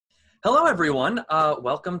Hello, everyone.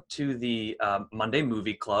 Welcome to the Monday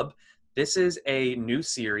Movie Club. This is a new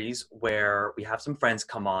series where we have some friends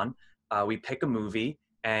come on, we pick a movie,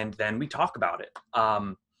 and then we talk about it.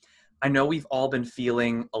 I know we've all been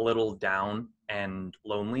feeling a little down and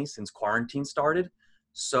lonely since quarantine started,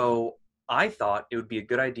 so I thought it would be a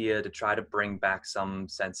good idea to try to bring back some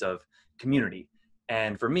sense of community.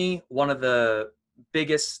 And for me, one of the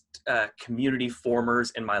biggest community formers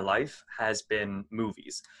in my life has been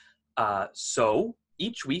movies. So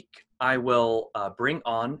each week I will bring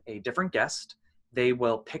on a different guest. They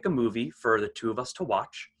will pick a movie for the two of us to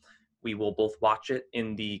watch. We will both watch it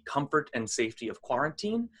in the comfort and safety of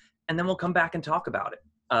quarantine, and then we'll come back and talk about it.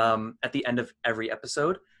 At the end of every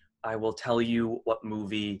episode, I will tell you what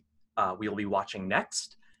movie we will be watching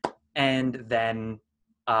next, and then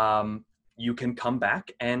you can come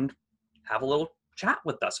back and have a little chat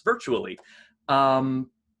with us virtually.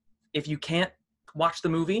 If you can't watch the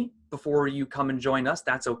movie before you come and join us,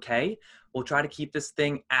 that's okay. We'll try to keep this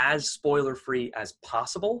thing as spoiler-free as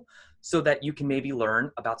possible so that you can maybe learn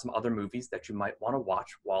about some other movies that you might want to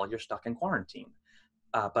watch while you're stuck in quarantine.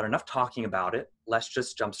 But enough talking about it. Let's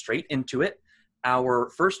just jump straight into it. Our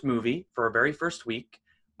first movie for our very first week,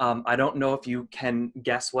 I don't know if you can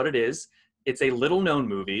guess what it is. It's a little-known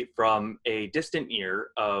movie from a distant year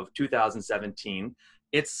of 2017.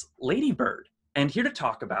 It's Lady Bird. And here to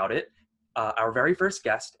talk about it, our very first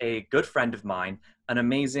guest, a good friend of mine, an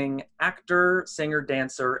amazing actor, singer,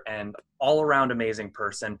 dancer, and all-around amazing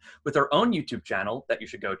person with her own YouTube channel that you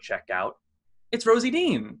should go check out. It's Rosie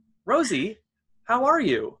Dean. Rosie, how are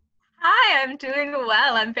you? Hi, I'm doing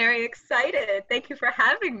well. I'm very excited. Thank you for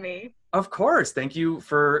having me. Of course. Thank you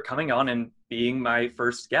for coming on and being my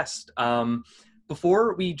first guest.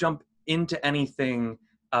 Before we jump into anything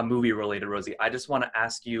movie-related, Rosie, I just want to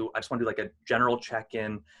ask you, I just want to do like a general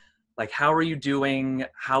check-in. Like, how are you doing?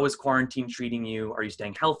 How is quarantine treating you? Are you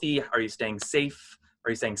staying healthy? Are you staying safe?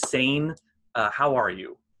 Are you staying sane? How are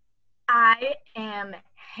you? I am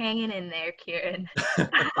hanging in there, Kieran.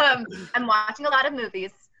 I'm watching a lot of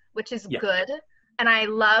movies, which is Yeah. good. And I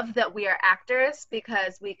love that we are actors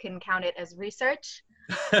because we can count it as research.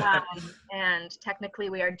 And technically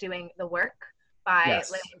we are doing the work by Yes.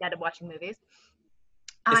 laying in bed and watching movies.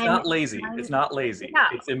 It's not lazy. It's not lazy. No,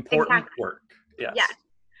 It's important exactly. work. Yes. Yeah.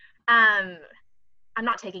 I'm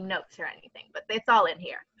not taking notes or anything, but it's all in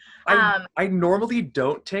here. I normally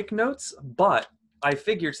don't take notes, but I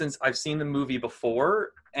figured since I've seen the movie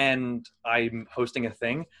before and I'm hosting a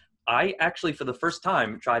thing, I actually for the first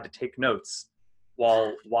time tried to take notes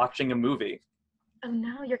while watching a movie. Oh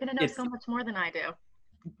no, you're gonna know It's so much more than I do.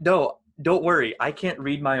 No, don't worry. I can't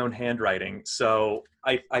read my own handwriting, so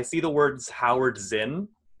I see the words Howard Zinn,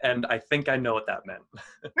 and I think I know what that meant.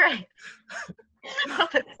 Right. Oh,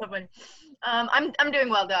 that's so funny. I'm doing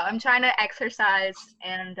well though. I'm trying to exercise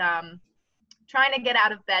and trying to get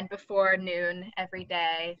out of bed before noon every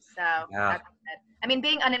day. So Yeah. that's good. I mean,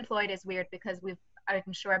 being unemployed is weird because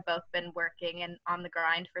I'm sure, both been working and on the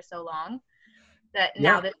grind for so long that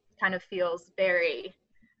Yeah. now this kind of feels very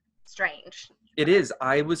strange. It is.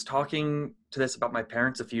 I was talking to this about my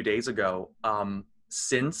parents a few days ago.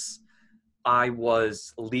 Since I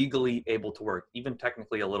was legally able to work, even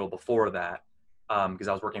technically a little before that, because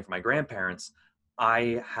I was working for my grandparents,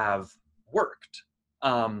 I have worked.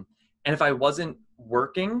 And if I wasn't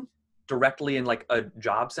working directly in like a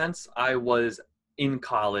job sense, I was in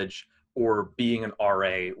college or being an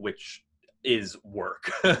RA, which is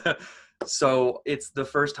work. So it's the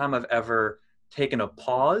first time I've ever taken a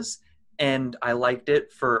pause, and I liked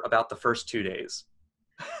it for about the first 2 days.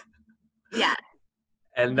 Yeah,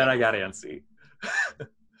 And then I got antsy.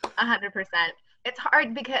 100%. It's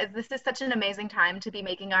hard because this is such an amazing time to be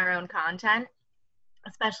making our own content,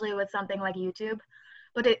 especially with something like YouTube.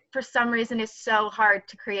 But it, for some reason, is so hard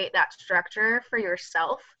to create that structure for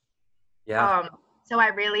yourself. Yeah. So I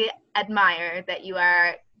really admire that you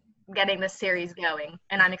are getting this series going,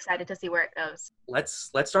 and I'm excited to see where it goes.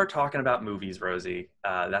 Let's start talking about movies, Rosie.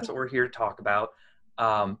 That's what we're here to talk about.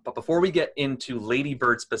 But before we get into Lady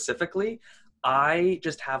Bird specifically, I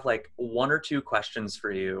just have like one or two questions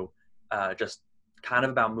for you, just kind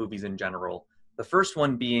of about movies in general. The first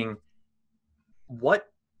one being, what,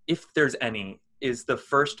 if there's any, is the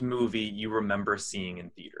first movie you remember seeing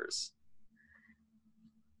in theaters?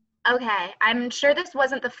 Okay, I'm sure this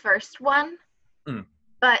wasn't the first one, Mm.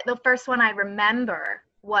 but the first one I remember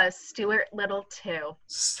was Stuart Little 2.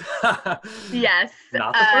 Yes.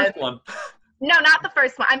 Not the first one. No, not the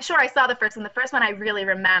first one. I'm sure I saw the first one. The first one I really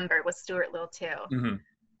remember was Stuart Little 2. Mm-hmm.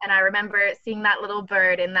 And I remember seeing that little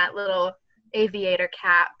bird in that little aviator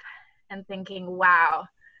cap and thinking, wow,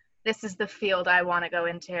 this is the field I want to go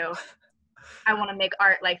into. I want to make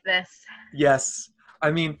art like this. Yes.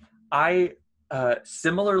 I mean, I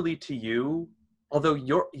similarly to you, although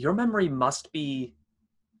your memory must be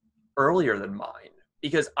earlier than mine,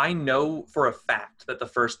 because I know for a fact that the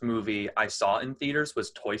first movie I saw in theaters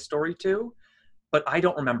was Toy Story 2, but I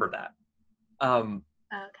don't remember that. Um,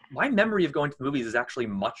 Okay. my memory of going to the movies is actually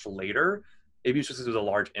much later. Maybe it's just because it was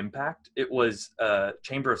a large impact. It was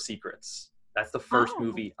Chamber of Secrets. That's the first Oh,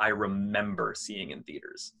 movie I remember seeing in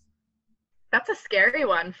theaters. that's a scary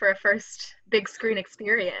one for a first big screen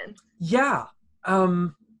experience. Yeah.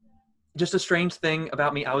 Um, just a strange thing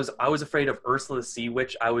about me. I was afraid of Ursula the Sea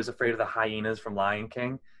Witch. I was afraid of the hyenas from Lion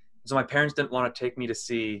King. So my parents didn't want to take me to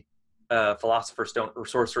see Philosopher's Stone or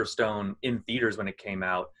Sorcerer's Stone in theaters when it came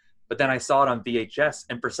out. But then I saw it on VHS,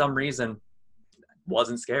 and for some reason,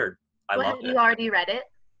 wasn't scared. I Well, loved hadn't it. you already read it?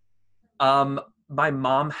 My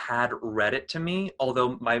mom had read it to me,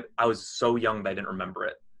 although my I was so young that I didn't remember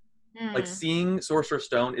it. Like Hmm. seeing Sorcerer's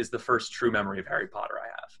Stone is the first true memory of Harry Potter I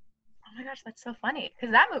have. Oh my gosh, that's so funny.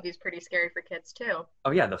 Because that movie's pretty scary for kids too.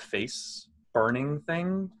 Oh yeah, the face burning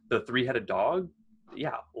thing, the three-headed dog.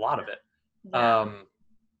 Yeah, a lot of it. Yeah. Um,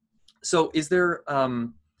 so is there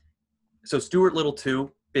so Stuart Little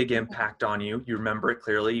 2, big impact on you. You remember it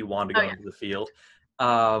clearly. You wanted to Oh go yeah. into the field.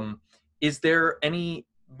 Um, is there any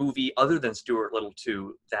movie other than Stuart Little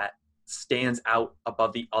 2 that stands out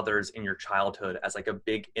above the others in your childhood as like a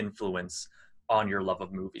big influence on your love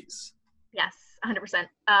of movies? Yes, 100%.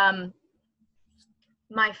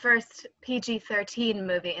 My first PG-13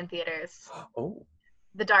 movie in theaters, Oh,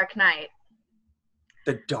 The Dark Knight.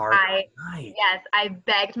 The Dark I Knight. Yes, I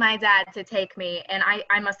begged my dad to take me, and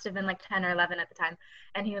I must have been like 10 or 11 at the time,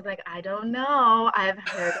 and he was like, I don't know, I've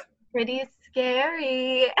heard it's pretty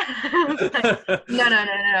scary. I was like, no, no, no,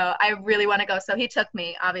 no, no, I really want to go. So he took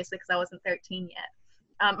me, obviously, because I wasn't 13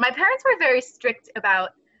 yet. My parents were very strict about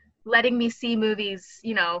letting me see movies,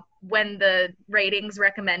 when the ratings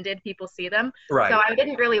recommended people see them. So Right. I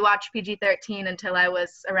didn't really watch PG-13 until I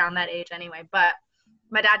was around that age anyway. But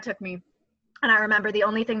my dad took me, and I remember the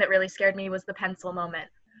only thing that really scared me was the pencil moment.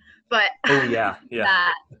 But Oh yeah, yeah.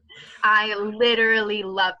 that, I literally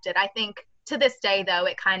loved it. I think to this day, though,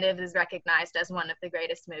 it kind of is recognized as one of the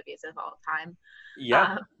greatest movies of all time. Yeah.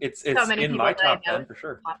 Um, It's so it's many in people my that I top know 10 it's for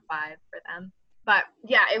sure. top five for them. But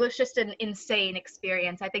yeah, it was just an insane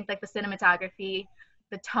experience. I think like the cinematography,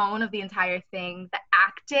 the tone of the entire thing, the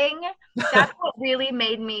acting, that's what really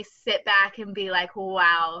made me sit back and be like,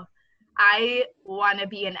 wow, I want to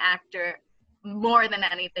be an actor more than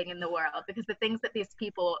anything in the world, because the things that these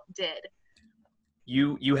people did.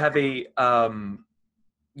 You have a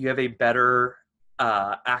better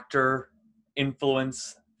actor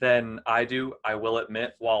influence than I do, I will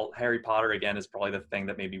admit. While Harry Potter again is probably the thing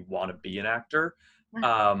that made me want to be an actor,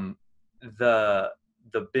 um, the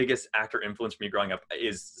the biggest actor influence for me growing up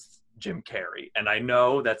is Jim Carrey, and I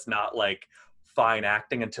know that's not like fine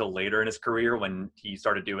acting until later in his career when he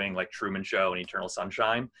started doing like Truman Show and Eternal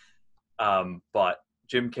Sunshine. But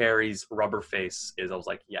Jim Carrey's Rubber Face is I was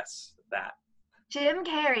like, yes, that Jim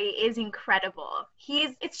Carrey is incredible.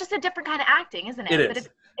 It's just a different kind of acting, isn't it it? But is.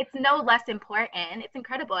 it's no less important. It's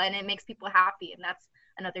incredible, and it makes people happy, and that's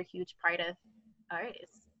another huge part of art.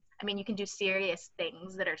 I mean, you can do serious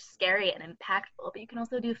things that are scary and impactful, but you can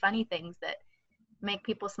also do funny things that make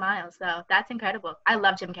people smile. So that's incredible. I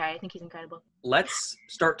love Jim Carrey. I think he's incredible. Let's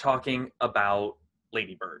start talking about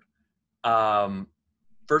Lady Bird. Um,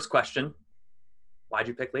 First question: why'd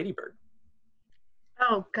you pick Lady Bird?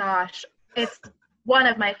 Oh gosh, it's one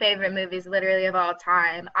of my favorite movies, literally of all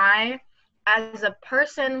time. As a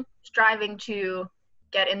person striving to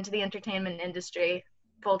get into the entertainment industry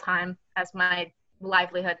full time as my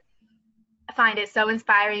livelihood, I find it so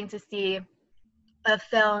inspiring to see a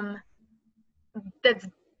film that's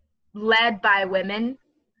led by women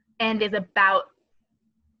and is about,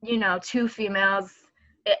 two females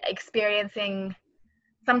experiencing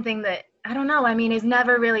something that, I don't know, I mean, is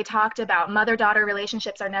never really talked about. Mother daughter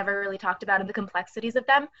relationships are never really talked about, and the complexities of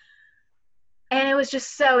them. And it was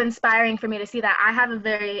just so inspiring for me to see that. I have a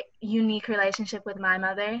very unique relationship with my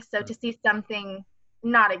mother. So to see something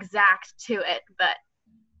not exact to it, but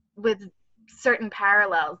with certain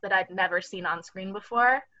parallels that I'd never seen on screen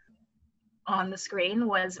before, on the screen,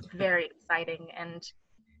 was very exciting. And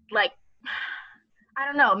like, I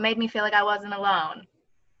don't know, made me feel like I wasn't alone.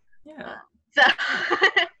 Yeah. So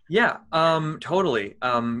Yeah, totally.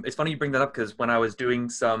 It's funny you bring that up because when I was doing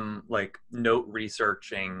some like note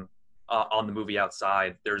researching on the movie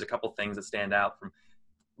Outside, there's a couple things that stand out from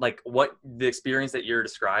like what the experience that you're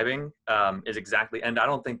describing is exactly, and I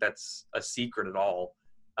don't think that's a secret at all.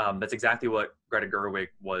 That's exactly what Greta Gerwig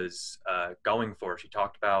was going for. She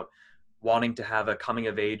talked about wanting to have a coming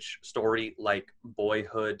of age story like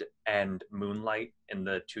Boyhood and Moonlight in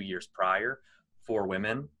the 2 years prior for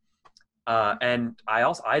women. And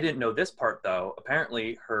I didn't know this part though.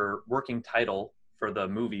 Apparently, her working title for the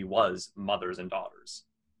movie was Mothers and Daughters.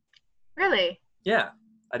 Really? Yeah,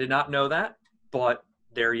 I did not know that, but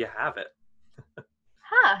there you have it.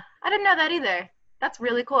 Huh. I didn't know that either. That's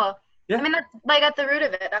really cool. I Yeah, mean, that's like at the root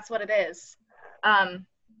of it, that's what it is. Um,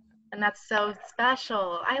 and that's so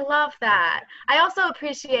special. I love that. I also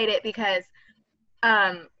appreciate it because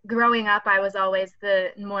growing up, I was always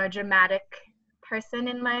the more dramatic person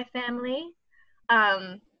in my family.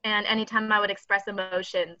 And anytime I would express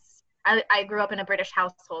emotions, I grew up in a British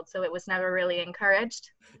household, so it was never really encouraged.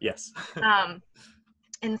 yes. Um,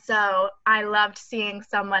 and so I loved seeing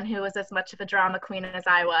someone who was as much of a drama queen as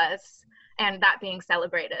I was, and that being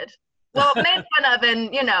celebrated. Well, made fun of,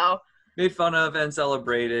 and Made fun of and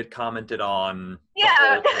celebrated, commented on the yeah,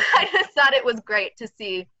 whole. I just thought it was great to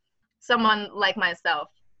see someone like myself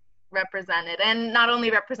represented, and not only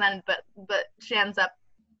represented, but she ends up,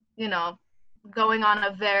 you know, going on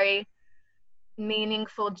a very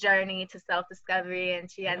meaningful journey to self-discovery, and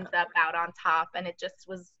she ends up out on top, and it just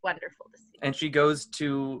was wonderful to see. And she goes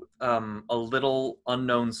to a little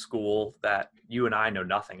unknown school that you and I know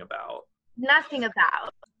nothing about. Nothing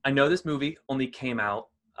about. I know this movie only came out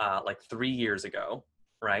like 3 years ago,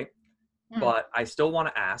 right? Mm. But I still want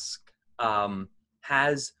to ask,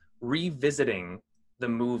 has revisiting the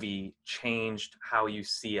movie changed how you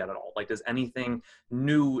see it at all? Like, does anything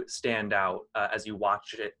new stand out as you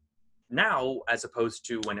watch it now as opposed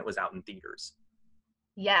to when it was out in theaters?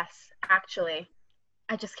 Yes, actually.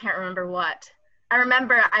 I just can't remember what. I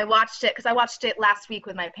remember I watched it because I watched it last week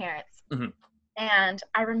with my parents. Mm-hmm. And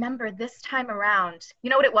I remember this time around, you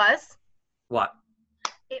know what it was? What?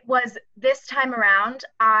 It was this time around,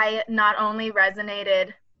 I not only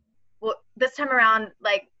resonated, well, this time around,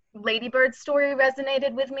 like, Lady Bird's story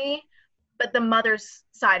resonated with me, but the mother's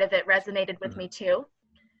side of it resonated with me too,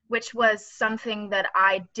 which was something that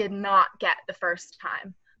I did not get the first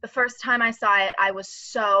time. The first time I saw it, I was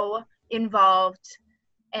so involved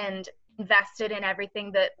and invested in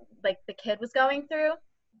everything that, like, the kid was going through.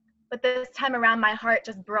 But this time around, my heart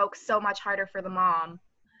just broke so much harder for the mom.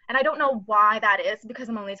 And I don't know why that is, because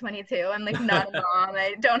I'm only 22. I'm like not a mom.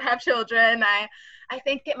 I don't have children. I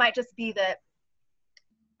think it might just be that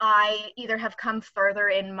I either have come further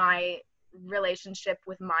in my relationship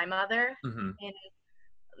with my mother Mm-hmm.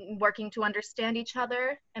 in working to understand each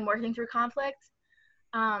other and working through conflict.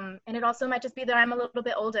 And it also might just be that I'm a little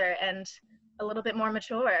bit older and a little bit more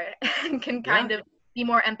mature and can Yeah. kind of be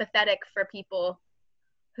more empathetic for people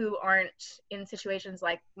who aren't in situations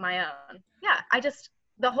like my own. Yeah,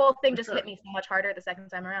 the whole thing just hit me so much harder the second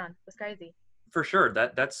time around. It was crazy. For sure.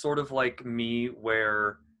 That's sort of like me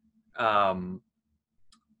where um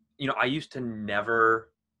I used to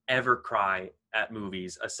never ever cry at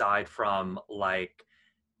movies aside from like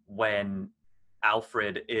when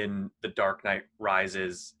Alfred in The Dark Knight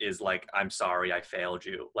Rises is like, I'm sorry, I failed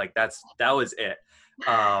you. Like that was it.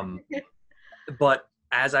 Um, but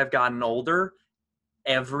as I've gotten older,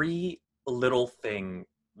 every little thing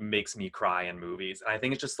makes me cry in movies. And I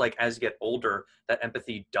think it's just like as you get older, that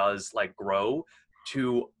empathy does like grow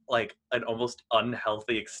to like an almost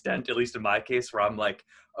unhealthy extent, at least in my case, where I'm like,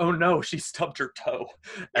 oh no, she stubbed her toe.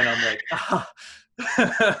 And I'm like, ah.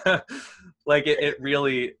 Like it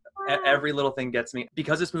really, every little thing gets me.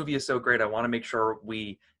 Because this movie is so great, I want to make sure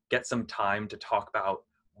we get some time to talk about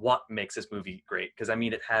what makes this movie great. Because I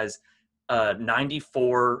mean, it has a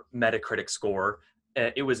 94 Metacritic score.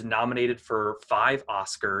 It was nominated for 5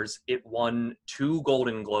 Oscars. It won 2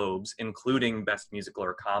 Golden Globes, including Best Musical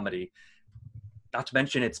or Comedy. Not to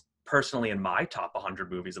mention, it's personally in my top 100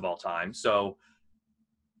 movies of all time. So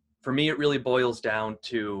for me, it really boils down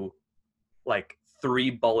to like 3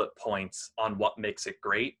 bullet points on what makes it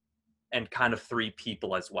great, and kind of 3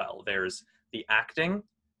 people as well. There's the acting,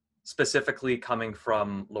 specifically coming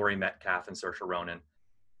from Laurie Metcalf and Saoirse Ronan.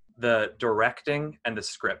 The directing and the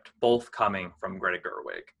script, both coming from Greta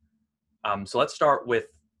Gerwig. So let's start with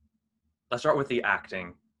the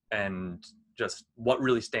acting and just what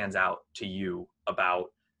really stands out to you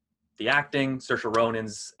about the acting, Saoirse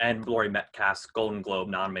Ronan's and Laurie Metcalf's Golden Globe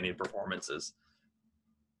nominated performances.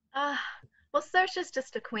 Uh, well, Saoirse's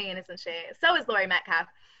just a queen, isn't she? So is Laurie Metcalf.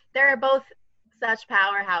 They're both such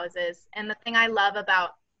powerhouses. And the thing I love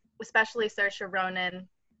about, especially Saoirse Ronan,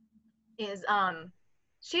 is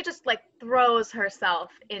she just like throws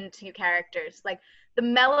herself into characters. Like the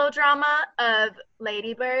melodrama of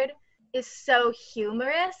Lady Bird is so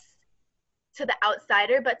humorous, to the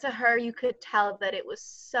outsider, but to her you could tell that it was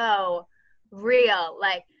so real.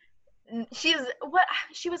 Like she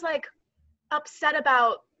was like upset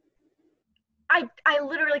about, I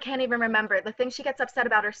literally can't even remember. The things she gets upset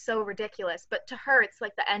about are so ridiculous, but to her it's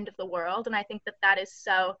like the end of the world, and I think that that is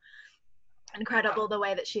so incredible the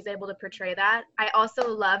way that she's able to portray that. I also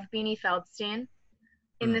love Beanie Feldstein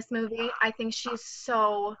in Mm, this movie. I think she's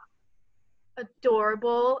so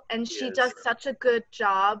adorable, and he she is. does such a good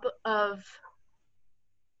job of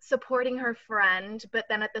supporting her friend, but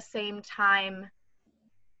then at the same time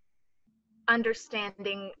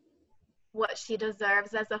understanding what she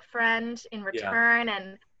deserves as a friend in Yeah. return.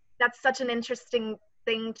 And that's such an interesting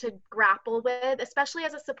thing to grapple with, especially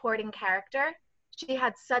as a supporting character. She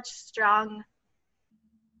had such strong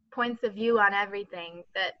points of view on everything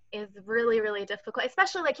that is really, really difficult,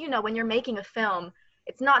 especially like, when you're making a film,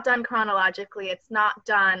 it's not done chronologically, it's not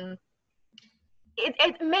done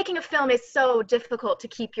making a film is so difficult to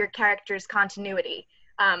keep your character's continuity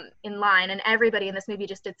in line, and everybody in this movie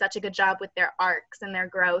just did such a good job with their arcs and their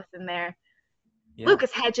growth and their Yeah.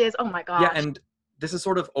 Lucas Hedges. Oh my Yeah, gosh. and this is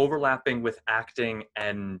sort of overlapping with acting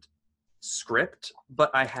and script,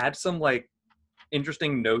 but I had some like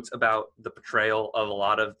interesting notes about the portrayal of a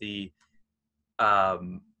lot of the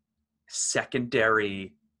um,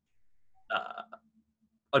 secondary uh,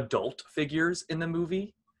 adult figures in the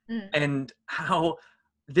movie, Mm. and how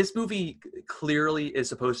this movie clearly is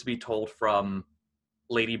supposed to be told from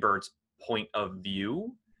Lady Bird's point of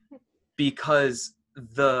view, because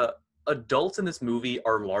the adults in this movie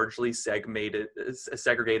are largely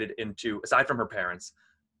segregated into, aside from her parents,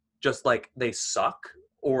 just like they suck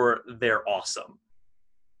or they're awesome.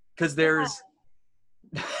 Because Yeah.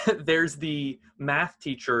 there's the math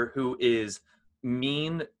teacher who is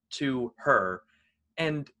mean to her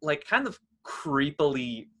and like kind of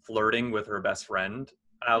creepily flirting with her best friend.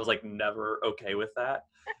 I was like never okay with that.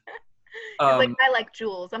 He's like, Um, I like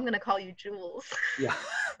Jules. I'm gonna call you Jules. yeah.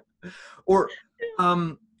 Or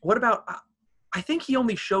what about I think he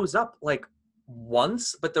only shows up like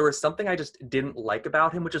once, but there was something I just didn't like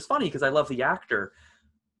about him, which is funny because I love the actor.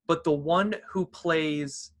 But the one who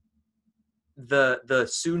plays the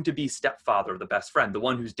soon to be stepfather, the best friend, the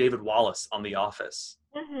one who's David Wallace on The Office.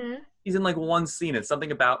 Hmm. He's in like one scene and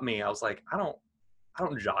something about me. I was like, I don't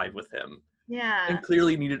jive with him. And Yeah.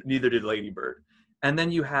 clearly neither did Lady Bird. And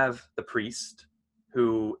then you have the priest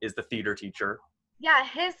who is the theater teacher. Yeah,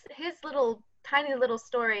 his little tiny little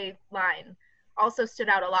storyline also stood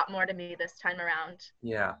out a lot more to me this time around.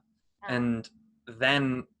 Yeah. Um, And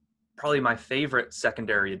then probably my favorite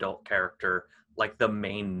secondary adult character, like the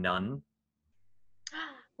main nun.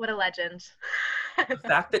 what a legend. The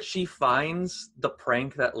fact that she finds the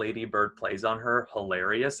prank that Lady Bird plays on her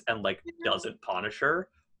hilarious and like doesn't punish her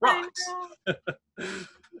I rocks. know.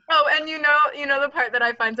 Oh, and the part that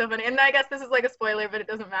I find so funny, and I guess this is like a spoiler, but it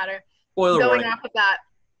doesn't matter. Spoiler Going warning. off of that,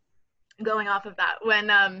 going off of that, when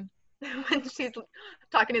when she's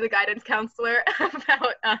talking to the guidance counselor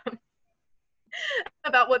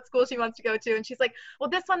about what school she wants to go to, and she's like, well,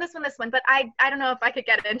 this one, but I don't know if I could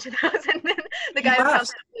get into those. And then the She guidance laughs.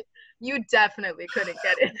 counselor is like, you definitely couldn't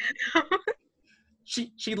get into those.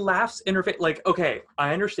 She laughs in her face. Like, okay,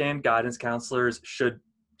 I understand guidance counselors should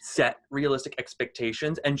set realistic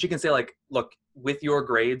expectations, and she can say like, look, with your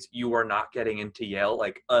grades, you are not getting into Yale.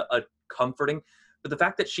 Like a comforting, but the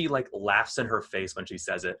fact that she like laughs in her face when she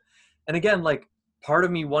says it, and again, like part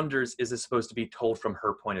of me wonders, is this supposed to be told from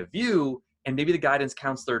her point of view? And maybe the guidance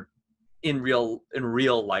counselor in real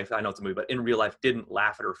life, I know it's a movie, but in real life didn't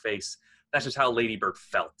laugh at her face. That's just how Lady Bird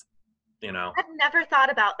felt, you know? I've never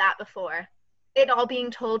thought about that before. It all being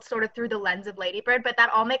told sort of through the lens of Ladybird, but that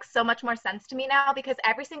all makes so much more sense to me now because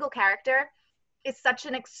every single character is such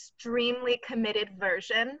an extremely committed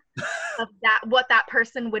version of that what that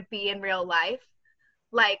person would be in real life.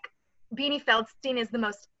 Like Beanie Feldstein is the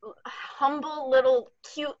most humble little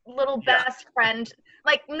cute little Yeah. best friend.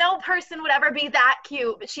 Like no person would ever be that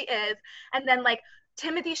cute, but she is. And then like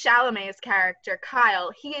Timothy Chalamet's character,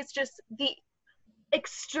 Kyle, he is just the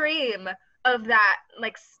extreme of that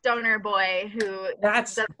like stoner boy who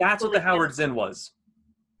That's what the fully get Howard Zinn was.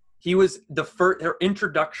 He was the first, her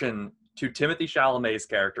introduction to Timothy Chalamet's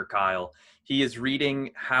character Kyle. He is reading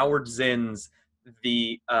Howard Zinn's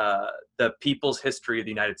the People's History of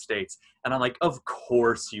the United States, and I'm like, of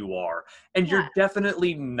course you are, and yeah. you're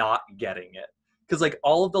definitely not getting it because like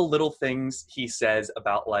all of the little things he says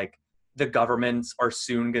about like the governments are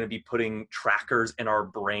soon going to be putting trackers in our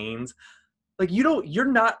brains, like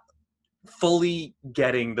you're not fully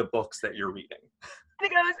getting the books that you're reading.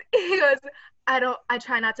 He goes, I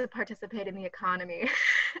try not to participate in the economy.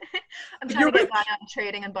 I'm trying You're to get rich. by on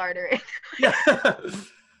trading and bartering. Yeah.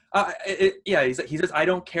 Yeah, he says, I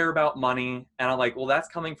don't care about money. And I'm like, well, that's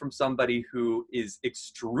coming from somebody who is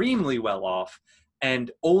extremely well off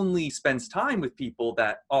and only spends time with people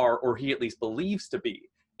that are, or he at least believes to be,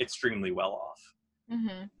 extremely well off.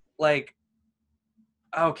 Mm-hmm. Like,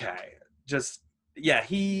 okay, just, yeah,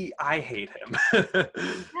 I hate him. Yeah,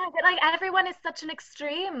 but like everyone is such an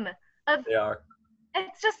extreme of They are.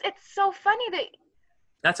 it's so funny that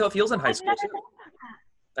That's how it feels in high I've school, never too. thought about that.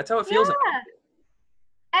 That's how it feels in high Yeah. school.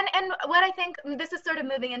 And what I think this is sort of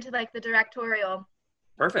moving into like the directorial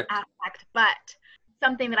Perfect. aspect, but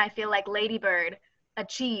something that I feel like Lady Bird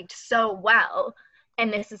achieved so well,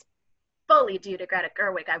 and this is fully due to Greta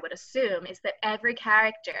Gerwig, I would assume, is that every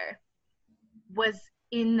character was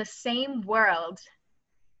in the same world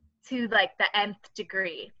to like the nth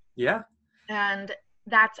degree. Yeah. And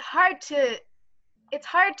that's it's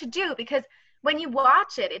hard to do because when you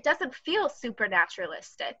watch it, it doesn't feel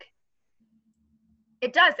supernaturalistic.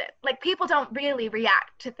 It doesn't. Like people don't really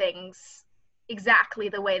react to things exactly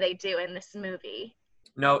the way they do in this movie.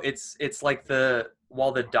 No, it's like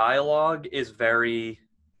while the dialogue is very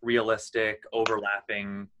realistic,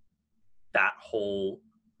 overlapping that whole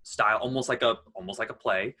style, almost like a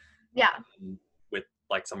play, Yeah. with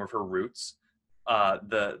like some of her roots.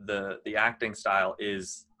 The acting style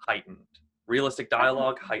is heightened, realistic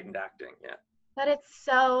dialogue, heightened acting. Yeah, But it's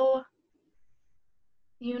so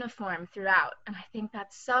uniform throughout. And I think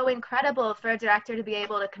that's so incredible for a director to be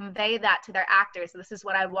able to convey that to their actors. This is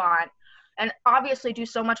what I want. And obviously do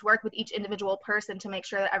so much work with each individual person to make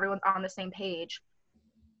sure that everyone's on the same page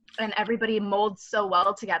and everybody molds so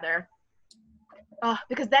well together.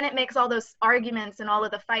 Because then it makes all those arguments and all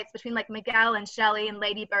of the fights between like Miguel and Shelley and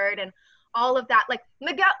Lady Bird and all of that. Like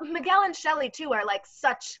Miguel and Shelley too are like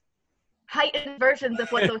such heightened versions of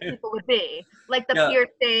what those people would be, like the yeah,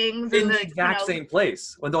 piercings and in the the exact same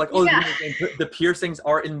place. When they're like, oh, yeah, the piercings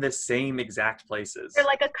are in the same exact places. they're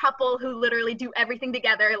like a couple who literally do everything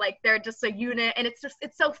together, like they're just a unit, and it's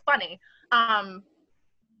so funny. And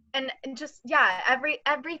just yeah,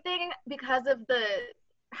 everything because of the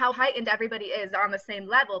how heightened everybody is on the same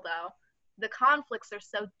level though. The conflicts are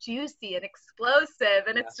so juicy and explosive,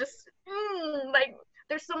 and Yeah. it's just like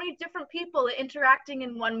there's so many different people interacting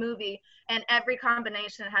in one movie, and every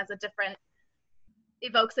combination has a different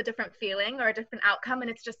evokes a different feeling or a different outcome, and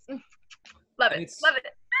it's just love And it, love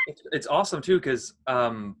it. it's awesome too because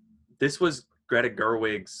this was Greta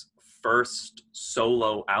Gerwig's first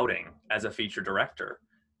solo outing as a feature director,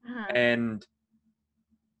 Uh-huh. and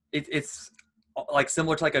it's like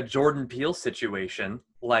similar to like a Jordan Peele situation,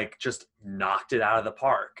 like just knocked it out of the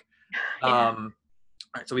park. Yeah.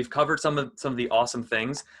 All right, so we've covered some of the awesome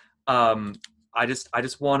things. Um, I just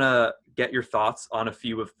want to get your thoughts on a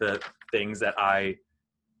few of the things that I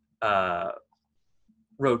uh,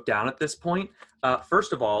 wrote down at this point.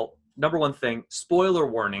 First of all, number one thing, spoiler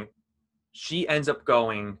warning, she ends up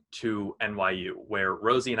going to NYU, where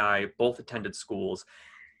Rosie and I both attended schools.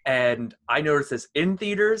 And I noticed this in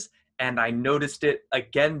theaters, and I noticed it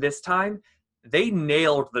again this time. They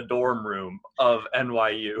nailed the dorm room of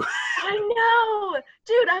NYU. I know,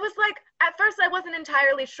 dude. I was like, at first, I wasn't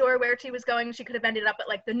entirely sure where she was going. She could have ended up at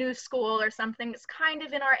like the new school or something. It's kind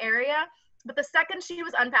of in our area. But the second she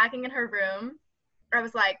was unpacking in her room, I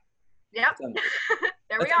was like, yep,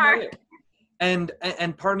 there we That's are. NYU.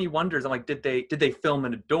 And part of me wonders, I'm like, did they film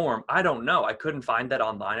in a dorm? I don't know. I couldn't find that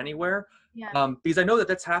online anywhere. Yeah. Because I know that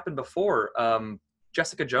that's happened before.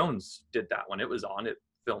 Jessica Jones did that when it was on. It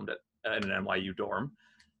filmed it in an NYU dorm,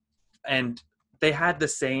 and they had the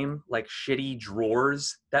same like shitty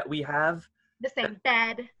drawers that we have. The same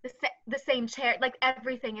bed, the same chair, like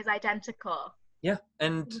everything is identical. Yeah,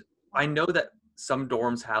 and I know that some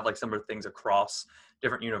dorms have like some of the things across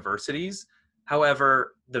different universities.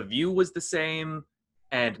 However, the view was the same,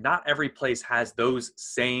 and not every place has those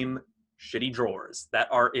same shitty drawers that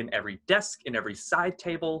are in every desk, in every side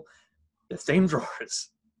table, the same drawers.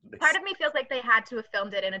 Part of me feels like they had to have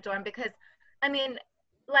filmed it in a dorm because, I mean,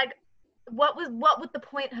 like, what would the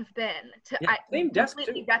point have been to Yeah, same desk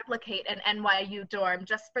completely too. replicate an NYU dorm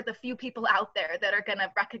just for the few people out there that are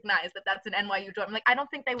gonna recognize that that's an NYU dorm? Like, I don't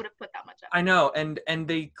think they would have put that much effort. I know, and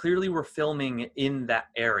they clearly were filming in that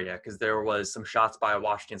area because there was some shots by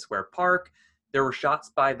Washington Square Park. There were shots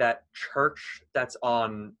by that church that's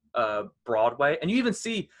on Broadway, and you even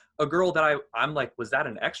see a girl that I'm like, was that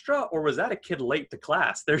an extra or was that a kid late to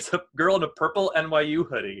class? There's a girl in a purple NYU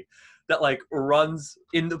hoodie that like runs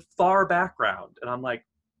in the far background, and I'm like,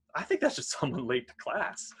 I think that's just someone late to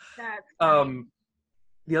class. That's funny.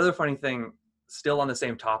 The other funny thing, still on the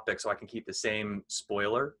same topic, so I can keep the same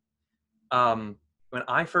spoiler. Um, when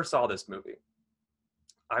I first saw this movie,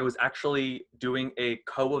 I was actually doing a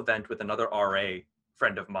co-event with another RA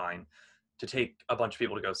friend of mine to take a bunch of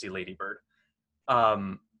people to go see Lady Bird.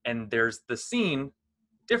 And there's the scene,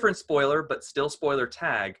 different spoiler, but still spoiler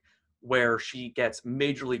tag, where she gets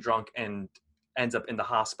majorly drunk and ends up in the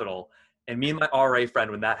hospital. And me and my RA friend,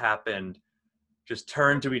 when that happened, just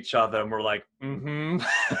turned to each other and we're like, mm-hmm.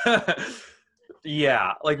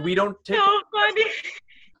 Yeah, like we don't take, So funny.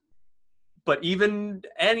 but even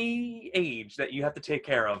any age that you have to take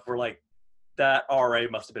care of, we're like, that RA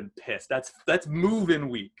must have been pissed. That's move-in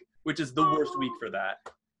week, which is the worst week for that.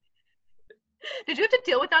 Did you have to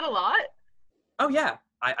deal with that a lot? Oh yeah,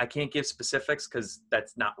 I can't give specifics because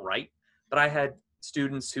that's not right. But I had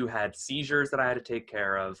students who had seizures that I had to take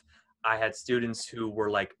care of. I had students who were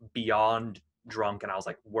like beyond drunk, and I was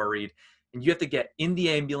like worried. And you have to get in the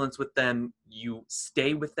ambulance with them. You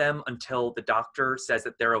stay with them until the doctor says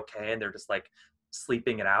that they're okay, and they're just like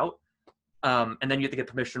sleeping it out. And then you have to get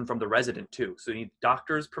permission from the resident too. So you need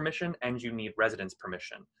doctor's permission and you need resident's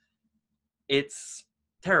permission. It's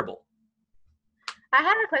terrible. I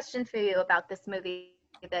have a question for you about this movie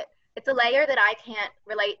that it's a layer that I can't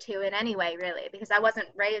relate to in any way, really, because I wasn't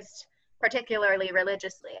raised particularly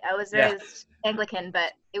religiously. I was Yeah. raised Anglican,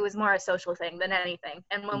 but it was more a social thing than anything.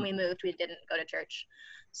 And when we moved, we didn't go to church.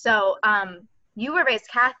 So, you were raised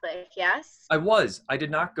Catholic, yes? I was. I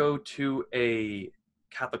did not go to a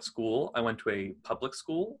Catholic school. I went to a public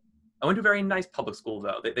school. I went to a very nice public school,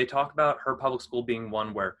 though. They talk about her public school being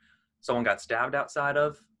one where someone got stabbed outside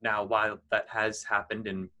of. Now, while that has happened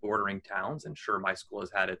in bordering towns, and sure, my school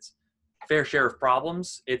has had its fair share of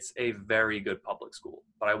problems, it's a very good public school.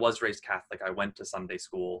 But I was raised Catholic. I went to Sunday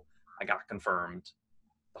school. I got confirmed.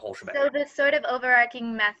 The whole shebang. So the sort of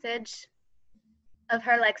overarching message of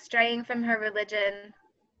her like straying from her religion,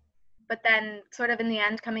 but then sort of in the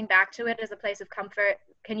end coming back to it as a place of comfort.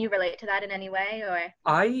 Can you relate to that in any way, or?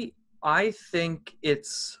 I think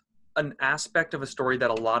it's an aspect of a story that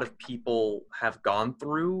a lot of people have gone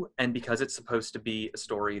through, and because it's supposed to be a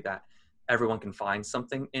story that everyone can find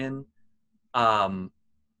something in, I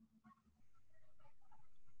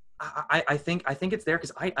think it's there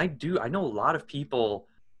because I know a lot of people,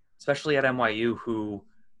 especially at NYU, who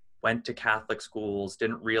went to Catholic schools,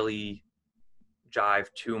 didn't really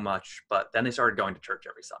jive too much, but then they started going to church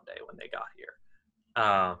every Sunday when they got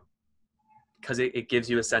here. Because it gives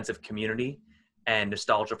you a sense of community and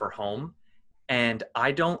nostalgia for home. And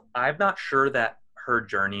I'm not sure that her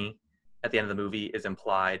journey at the end of the movie is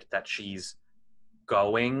implied that she's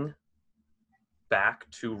going back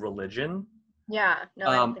to religion. Yeah, no,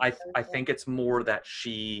 I don't think I think it's more that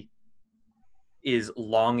she is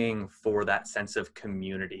longing for that sense of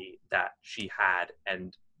community that she had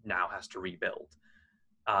and now has to rebuild.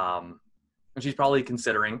 And she's probably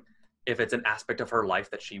considering if it's an aspect of her life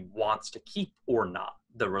that she wants to keep or not,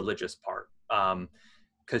 the religious part.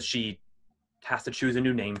 Because she has to choose a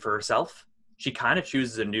new name for herself. She kind of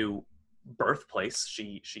chooses a new birthplace.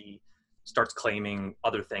 She starts claiming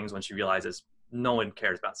other things when she realizes no one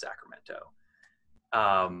cares about Sacramento.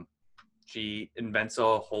 She invents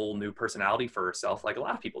a whole new personality for herself, like a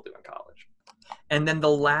lot of people do in college. And then the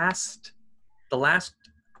last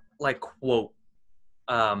like quote,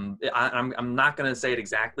 I'm not going to say it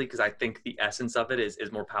exactly because I think the essence of it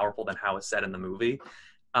is more powerful than how it's said in the movie.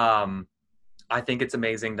 I think it's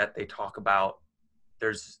amazing that they talk about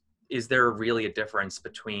is there really a difference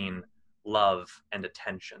between love and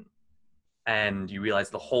attention? And you realize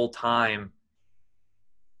the whole time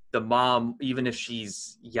the mom, even if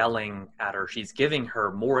she's yelling at her, she's giving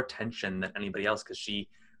her more attention than anybody else because she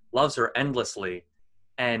loves her endlessly.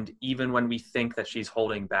 And even when we think that she's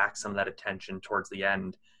holding back some of that attention towards the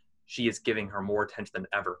end, she is giving her more attention than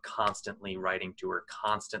ever, constantly writing to her,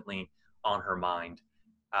 constantly on her mind.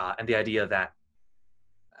 And the idea that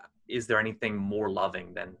is there anything more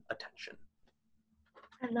loving than attention?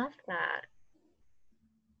 I love that.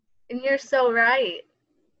 And you're so right.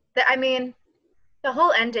 I mean, the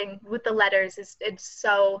whole ending with the letters it's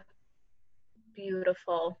so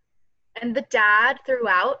beautiful. And the dad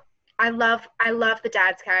throughout, I love the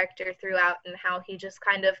dad's character throughout and how he just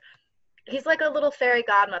kind of he's like a little fairy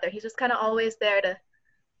godmother. He's just kind of always there to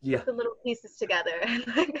Yeah. put the little pieces together and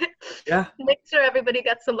like Yeah. make sure everybody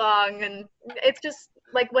gets along. And it's just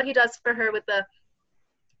like what he does for her with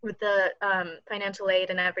the financial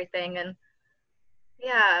aid and everything. And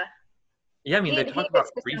yeah, Yeah, I mean, they he talk about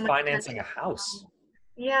gets so much refinancing attention. a house.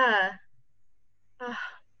 Yeah. Oh,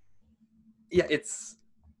 Yeah, it's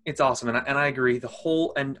awesome, and I agree. The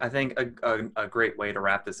whole, and I think a great way to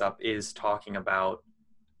wrap this up is talking about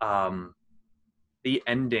the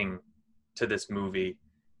ending to this movie.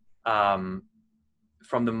 Um,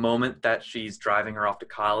 from the moment that she's driving her off to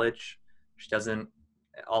college. She doesn't,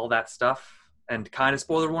 all that stuff, and kind of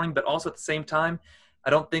spoiler warning, but also at the same time, I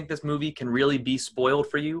don't think this movie can really be spoiled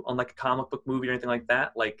for you, unlike a comic book movie or anything like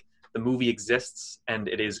that. Like, the movie exists and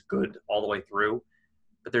it is good all the way through.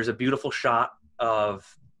 But there's a beautiful shot of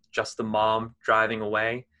just the mom driving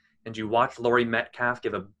away, and you watch Laurie Metcalf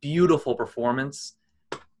give a beautiful performance,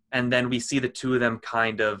 and then we see the two of them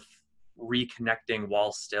kind of reconnecting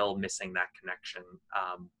while still missing that connection.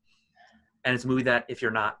 And it's a movie that, if you're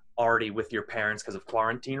not already with your parents because of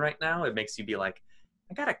quarantine right now, it makes you be like,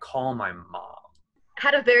 I gotta call my mom.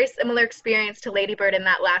 Had a very similar experience to Lady Bird in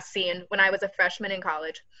that last scene when I was a freshman in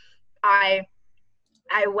college. I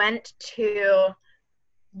went to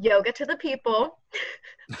yoga to the people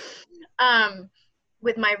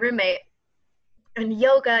with my roommate, and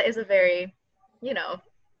yoga is a very,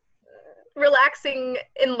 relaxing,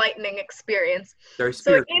 enlightening experience. Very So I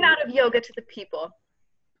spiritual. came out of yoga to the people,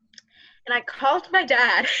 and I called my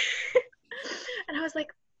dad, and I was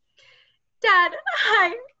like, Dad,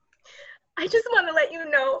 hi. I just want to let you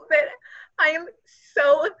know that I am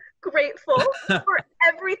so grateful for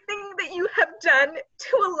everything that you have done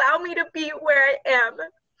to allow me to be where I am.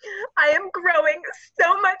 I am growing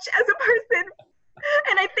so much as a person,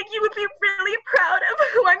 and I think you would be really proud of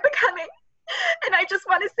who I'm becoming. And I just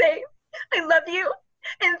want to say, I love you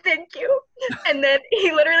and thank you. And then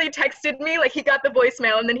he literally texted me, like, he got the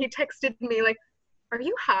voicemail, and then he texted me, like, are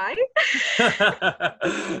you high? No,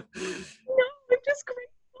 I'm just grateful.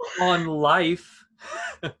 On life.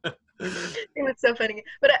 It was so funny.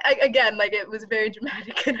 But again, like, it was very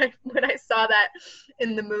dramatic. And when I saw that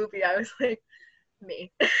in the movie, I was like,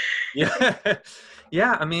 me. Yeah.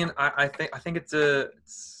 Yeah, I mean, I think it's a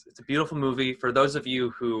beautiful movie. For those of you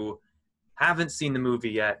who haven't seen the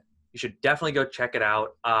movie yet, you should definitely go check it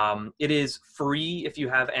out. It is free if you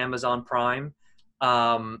have Amazon Prime.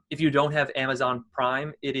 If you don't have Amazon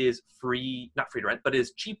Prime, it is free, not free to rent, but it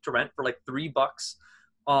is cheap to rent for like $3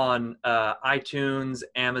 on iTunes,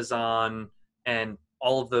 Amazon, and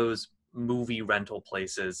all of those movie rental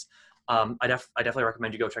places. I definitely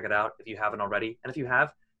recommend you go check it out if you haven't already. And if you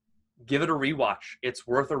have, give it a rewatch. It's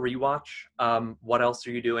worth a rewatch. What else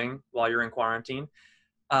are you doing while you're in quarantine?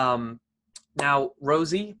 Now,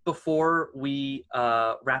 Rosie, before we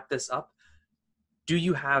wrap this up, do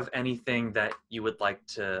you have anything that you would like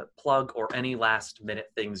to plug, or any last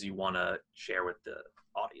minute things you want to share with the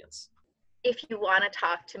audience? If you want to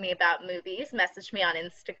talk to me about movies, message me on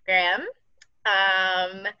Instagram.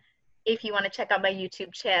 If you want to check out my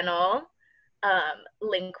YouTube channel,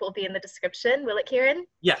 link will be in the description. Will it, Kieran?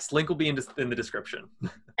 Yes, link will be in the description.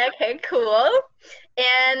 Okay, cool.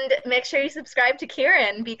 And make sure you subscribe to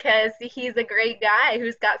Kieran, because he's a great guy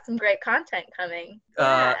who's got some great content coming.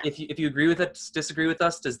 Yeah. If you agree with us, disagree with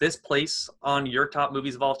us, does this place on your top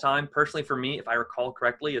movies of all time? Personally, for me, if I recall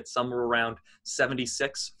correctly, it's somewhere around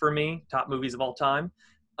 76 for me, top movies of all time.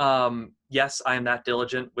 Yes, I am that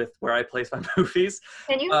diligent with where I place my movies.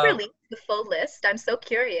 Can you release the full list? I'm so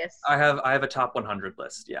curious. I have a top 100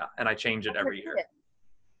 list, yeah, and I change it every year.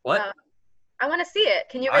 What? I want to see it.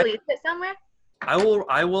 Can you release it somewhere?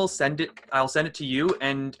 I will send it. I'll send it to you,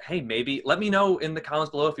 and hey, maybe let me know in the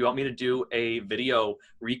comments below if you want me to do a video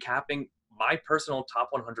recapping my personal top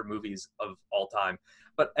 100 movies of all time.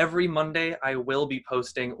 But every Monday, I will be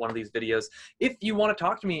posting one of these videos. If you want to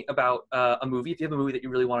talk to me about a movie, if you have a movie that you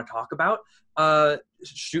really want to talk about,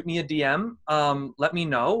 shoot me a DM. Let me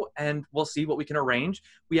know, and we'll see what we can arrange.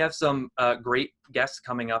 We have some great guests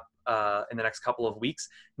coming up in the next couple of weeks.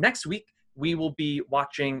 Next week, we will be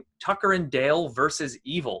watching Tucker and Dale versus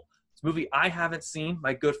Evil. It's a movie I haven't seen.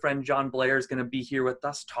 My good friend John Blair is going to be here with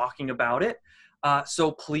us talking about it.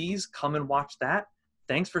 So please come and watch that.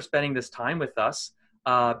 Thanks for spending this time with us.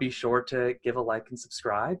 Be sure to give a like and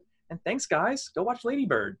subscribe. And thanks, guys. Go watch Lady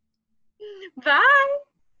Bird. Bye.